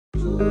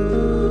It's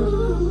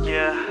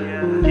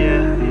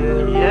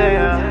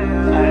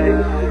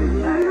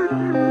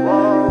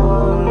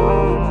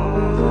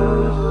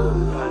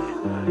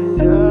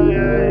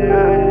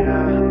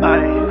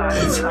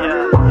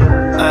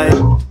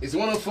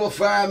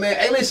 104.5, man.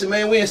 Hey, listen,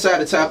 man, we inside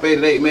the top 8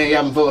 today, man.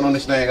 Y'all been voting on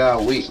this thing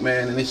all week,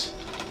 man, and it's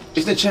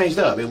been changed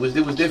up. It was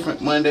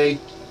different Monday,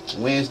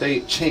 Wednesday,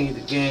 it changed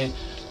again,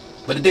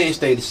 but it didn't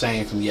stay the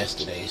same from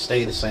yesterday. It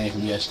stayed the same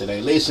from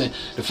yesterday. Listen,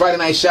 the Friday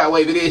Night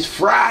Shockwave, it is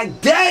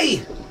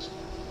Friday,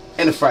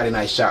 and the Friday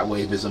Night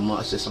Shockwave is a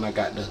must. This one I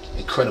got the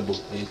incredible,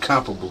 the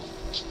incomparable,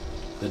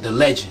 the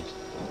legend,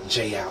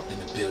 Jay out in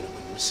the building.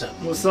 What's up,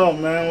 man? What's up,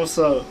 man? What's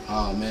up?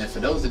 Oh, man, for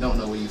those that don't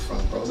know where you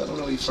from, bro, let them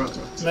know where you from,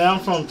 bro. Man, I'm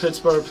from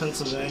Pittsburgh,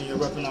 Pennsylvania,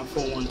 repping out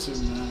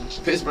 412, man.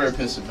 Pittsburgh,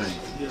 Pennsylvania.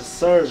 Yes,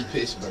 sir.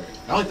 Pittsburgh.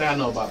 The only thing I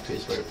know about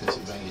Pittsburgh,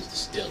 Pennsylvania is the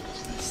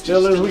Steelers, man.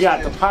 Steelers, we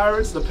got the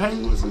Pirates, the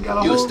Penguins, we got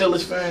a whole... You a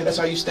Steelers fan? That's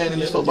how you stand in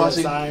this football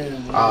season? Yes, I am,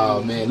 man.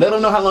 Oh, man. Let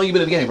them know how long you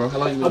been in the game, bro. How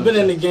long you been I've been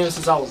in the game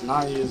since I was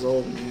 9 years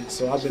old, man,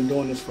 so I've been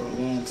doing this for a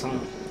long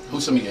time.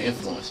 Who's some of your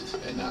influences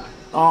at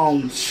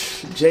 9?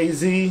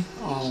 Jay-Z,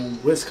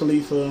 Wiz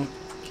Khalifa,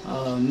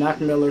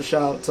 Mac Miller,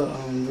 shout out to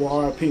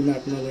RIP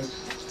Mac Miller.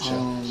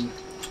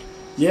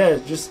 Yeah,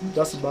 just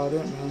that's about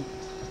it, man.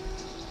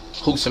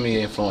 Who's some of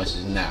your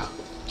influences now?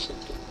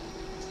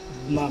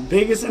 My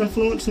biggest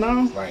influence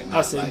now? Right now.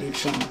 I say Big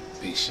Sean.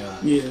 Big Sean.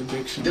 Yeah,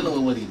 Big Sean.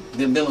 Dealing with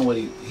what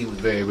he was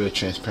very real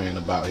transparent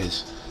about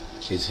his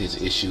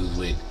issues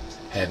with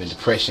having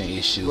depression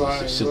issues,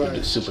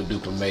 super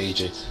duper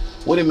major.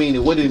 What do it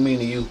mean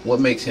to you? What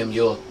makes him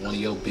one of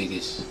your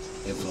biggest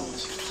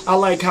influences? I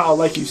like how,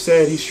 like you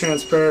said, he's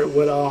transparent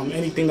with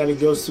anything that he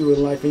goes through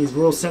in life, and he's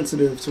real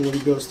sensitive to what he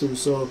goes through.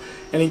 So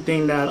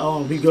anything that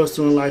he goes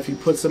through in life, he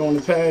puts it on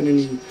the pad and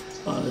he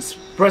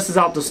expresses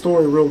out the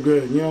story real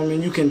good. You know what I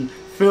mean? You can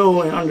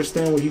feel and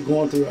understand what he's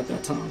going through at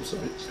that time. So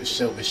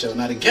for sure.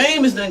 Now the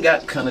game has done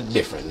got kind of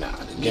different now.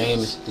 The game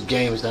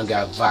has done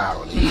got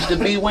viral. It used to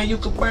be when you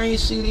could bring your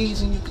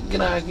CDs and you could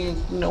get out here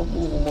and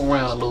move them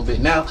around a little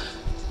bit. Now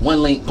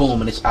one link,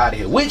 boom, and it's out of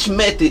here. Which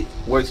method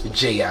works for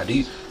Jay out? Do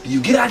you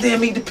get out there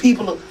and meet the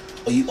people,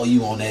 or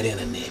you on that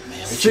internet,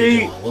 man? What you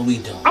doing? What we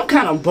doing? I'm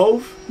kind of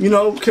both,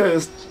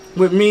 because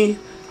with me,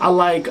 I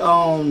like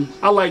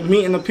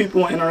meeting the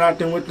people and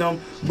interacting with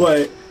them.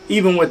 But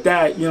even with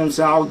that, you know what I'm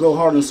saying, I'll go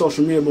hard on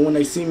social media. But when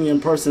they see me in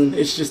person,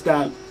 it's just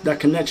that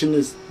connection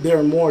is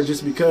there more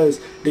just because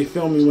they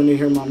feel me when they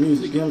hear my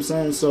music. You know what I'm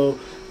saying? So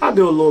I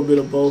do a little bit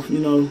of both.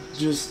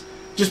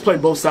 Just play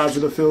both sides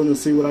of the field and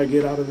see what I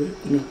get out of it.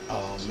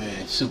 Oh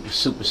man, super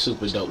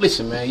dope.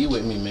 Listen, man, you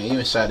with me, man. You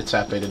inside the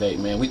top 8 today,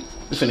 man. We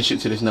finna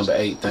shoot to this number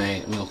 8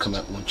 thing. We gonna come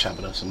up, we gonna chop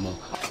it up some more.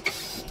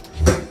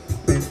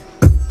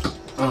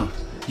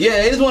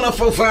 Yeah, it's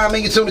 104.5,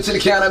 man. You tuned into the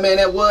counter, man.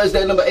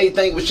 That number 8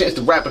 thing was Chance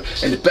the Rapper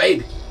and the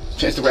Baby.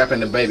 Chance the Rapper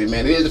and the Baby,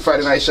 man. It is the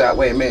Friday Night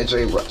Shockwave, man.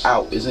 Jay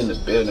out is in the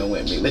building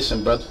with me.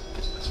 Listen, brother,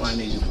 that's what I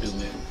need you to do,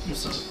 man.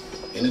 What's up?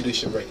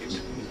 Introduce your record,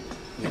 man.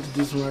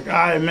 Introduce my record.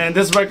 All right, man.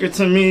 This record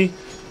to me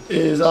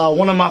is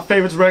one of my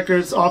favorite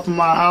records off of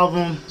my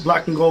album,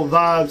 Black and Gold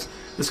Vibes.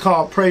 It's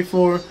called Pray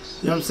For. You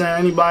know what I'm saying?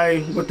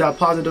 Anybody with that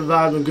positive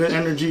vibe and good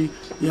energy,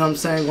 you know what I'm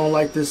saying, gonna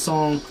like this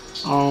song.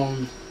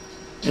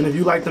 And if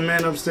you like the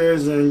man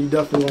upstairs, then you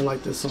definitely gonna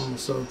like this song.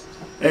 So,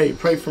 hey,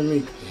 pray for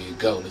me. Here you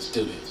go. Let's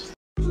do this.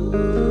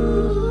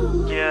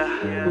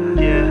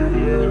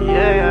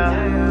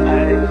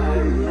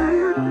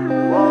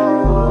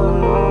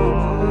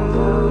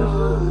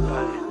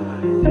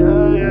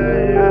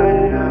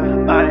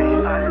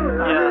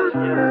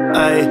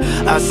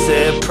 I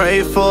said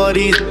pray for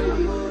these,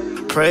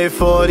 pray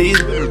for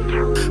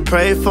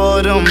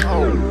them.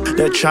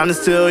 They're trying to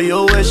steal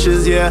your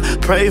wishes, yeah.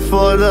 Pray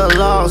for the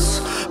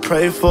lost,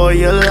 pray for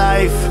your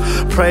life.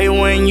 Pray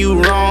when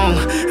you wrong,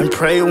 and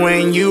pray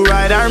when you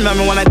right. I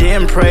remember when I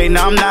didn't pray,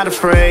 now I'm not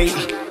afraid.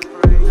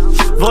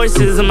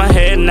 Voices in my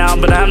head now,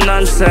 but I'm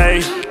not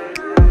safe.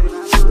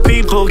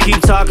 People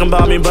keep talking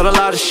about me, but a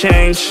lot has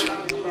changed.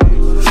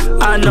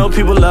 I know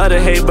people love to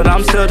hate, but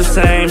I'm still the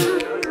same.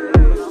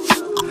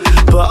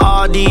 But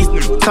all these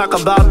talk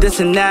about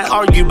this and that,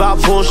 argue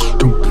about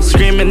bullshit,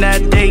 screaming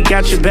that they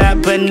got your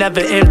back, but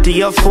never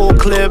empty a full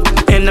clip.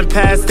 In the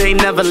past, they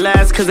never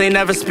last, cause they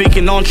never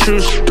speaking on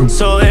truth.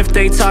 So if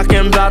they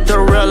talking about the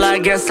real, I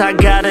guess I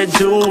gotta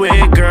do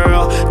it,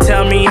 girl.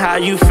 Tell me how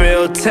you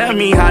feel, tell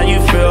me how you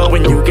feel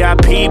when you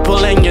got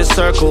people in your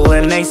circle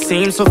and they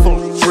seem so for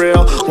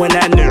real. When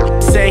that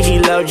nigga say he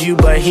loved you,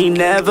 but he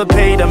never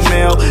paid a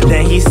meal,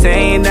 then he's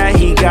saying that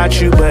he got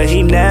you, but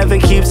he never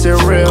keeps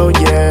it real,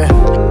 yeah.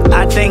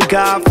 I thank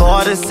God for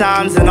all the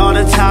times and all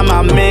the time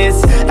I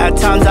miss. At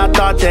times I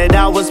thought that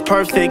I was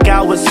perfect,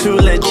 I was too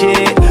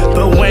legit.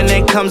 But when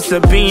it comes to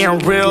being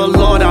real,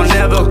 Lord, I'll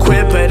never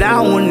quit. But I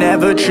will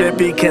never trip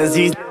because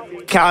he's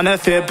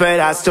counterfeit. But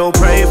I still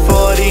pray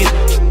for these,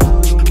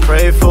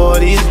 pray for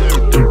these,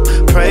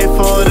 pray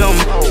for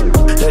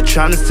them. They're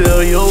trying to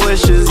steal your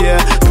wishes, yeah.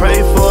 Pray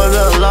for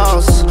the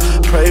lost,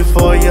 pray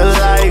for your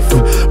life.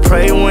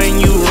 Pray when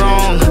you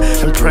wrong,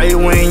 and pray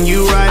when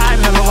you right. I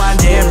remember when I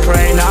didn't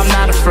pray, now I'm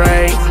not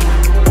afraid.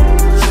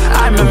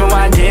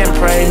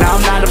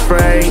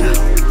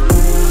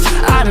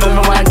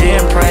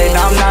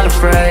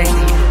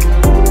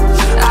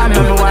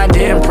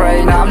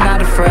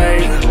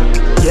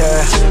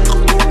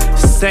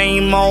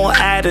 same old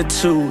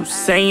attitude,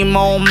 same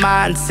old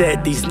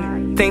mindset. These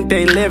think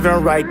they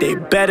living right, they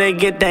better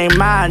get their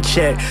mind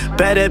checked.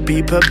 Better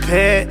be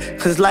prepared,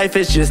 cause life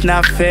is just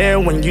not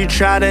fair when you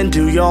try to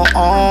do your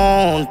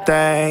own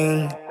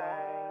thing.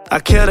 I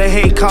kill the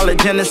hate, call it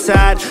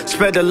genocide.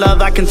 Spread the love,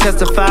 I can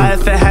testify.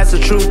 If it has the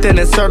truth, then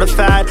it's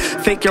certified.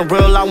 Fake and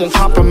real, I won't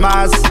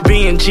compromise.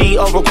 Being G,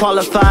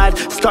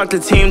 overqualified. Start the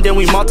team, then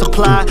we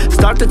multiply.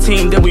 Start the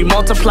team, then we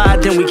multiply.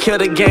 Then we kill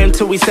the game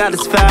till we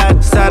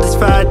satisfied.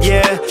 Satisfied,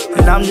 yeah.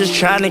 And I'm just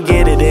trying to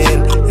get it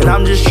in. And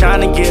I'm just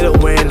trying to get a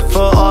win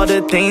for all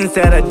the things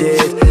that I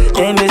did.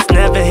 And it's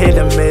never hit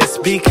or miss,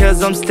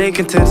 because I'm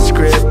sticking to the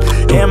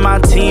script. And my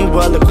team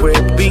well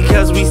equipped,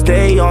 because we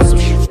stay on some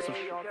shit.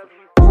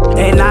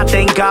 And I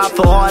thank God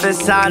for all the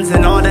signs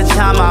and all the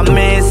time I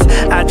missed.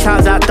 At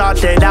times I thought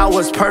that I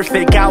was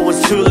perfect, I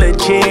was too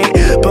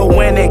legit. But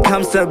when it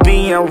comes to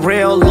being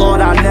real, Lord,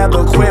 I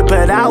never quit.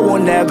 But I will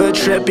never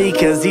trip,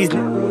 because these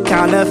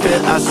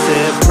counterfeit. I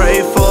said,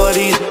 pray for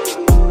these,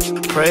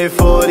 pray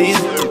for these,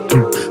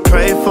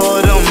 pray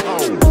for them.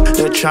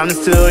 They're trying to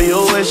steal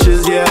your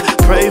wishes, yeah.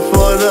 Pray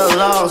for the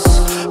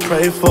lost,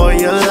 pray for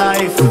your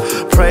life.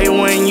 Pray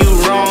when you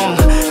wrong,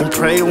 and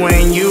pray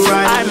when you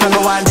right. I remember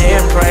when I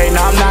didn't pray,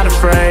 now I'm not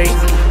afraid.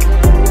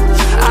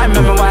 I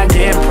remember when I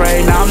didn't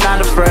pray, now I'm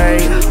not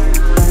afraid.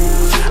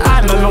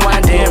 I remember when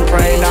I didn't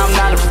pray, now I'm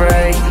not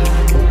afraid.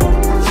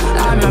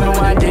 I remember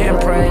when I didn't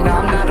pray, now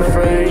I'm not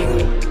afraid.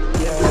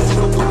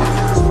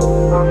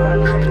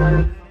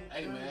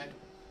 Hey, man.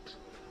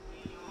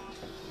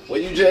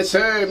 What you just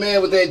heard,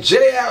 man, with that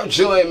J out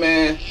joint,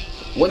 man.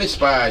 What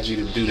inspired you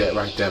to do that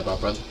right there, my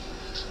brother?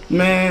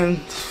 Man,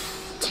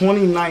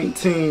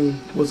 2019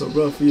 was a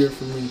rough year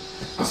for me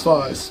as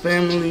far as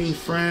family,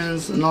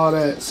 friends, and all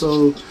that.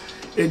 So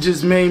it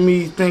just made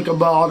me think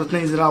about all the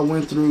things that I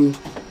went through,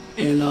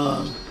 and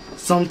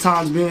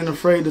sometimes being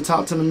afraid to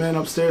talk to the man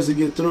upstairs to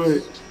get through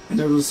it. And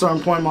there was a certain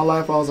point in my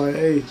life I was like,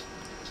 hey,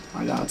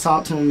 I gotta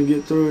talk to him to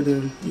get through it,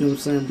 and you know what I'm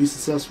saying, be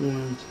successful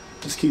and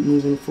just keep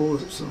moving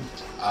forward. So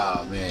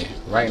man,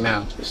 right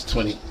now it's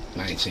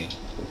 2019.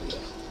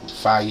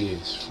 5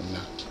 years from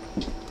now,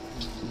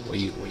 where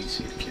you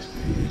see the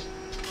campaign headed?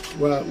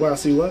 Where I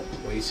see what?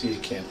 Where you see the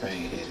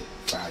campaign headed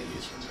 5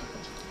 years from now?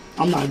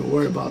 I'm not even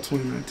worried about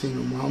 2019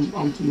 no more.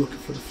 I'm looking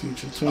for the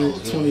future.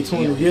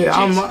 2020. Yeah,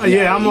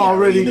 I'm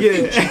already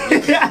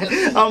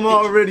I'm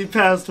already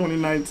past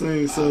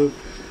 2019. So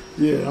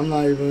yeah, I'm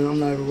not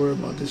even worried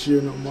about this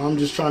year no more. I'm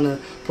just trying to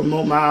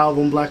promote my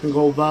album Black and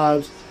Gold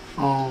Vibes,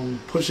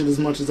 push it as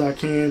much as I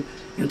can.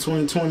 In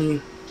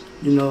 2020,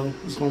 you know,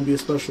 it's gonna be a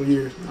special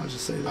year. I'll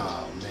just say that.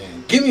 Oh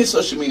man, give me your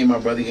social media, my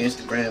brother, your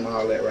Instagram,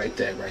 all that right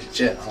there, right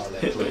there, all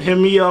that. Hit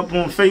me up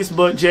on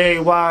Facebook,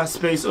 JAY_OUT.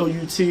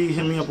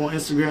 Hit me up on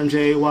Instagram,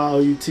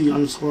 JAYOUT__.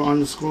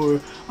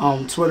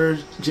 Twitter,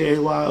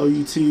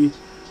 JAYOUT__.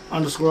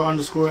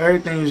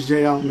 Everything is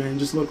J out, man.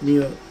 Just look me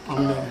up.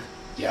 I'm there.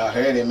 Y'all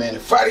heard it, man. The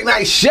Friday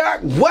Night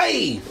Shock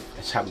Wave.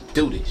 That's how we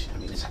do this. I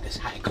mean, that's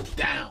how it goes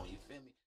down.